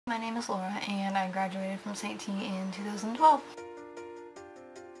My name is Laura and I graduated from St. T in 2012.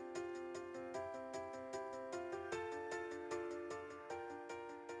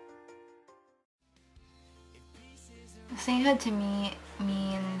 Sainthood to me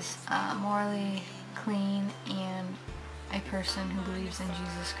means morally clean and a person who believes in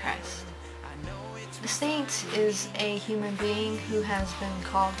Jesus Christ. The saint is a human being who has been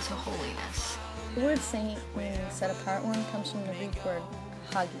called to holiness. The word saint, meaning set apart one, comes from the Greek word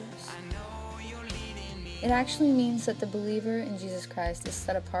hagios. It actually means that the believer in Jesus Christ is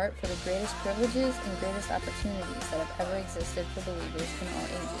set apart for the greatest privileges and greatest opportunities that have ever existed for believers in all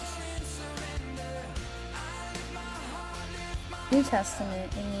ages. New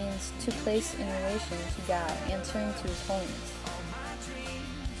Testament, it means to place in relation to God, answering to His holiness.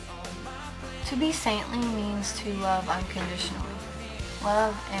 To be saintly means to love unconditionally,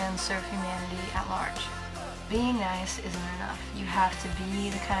 love and serve humanity at large. Being nice isn't enough. You have to be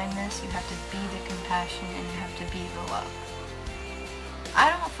the kindness, you have to be the compassion, and you have to be the love. I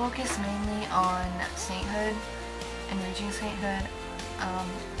don't focus mainly on sainthood and reaching sainthood.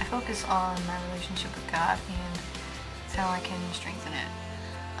 I focus on my relationship with God and how I can strengthen it.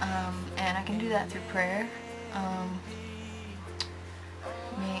 And I can do that through prayer.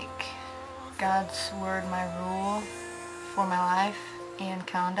 Make God's Word my rule for my life and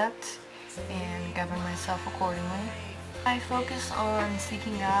conduct, and govern myself accordingly. I focus on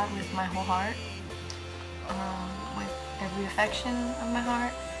seeking God with my whole heart, with every affection of my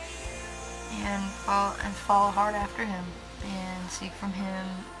heart, and follow hard after Him, and seek from Him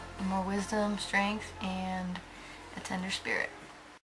more wisdom, strength, and a tender spirit.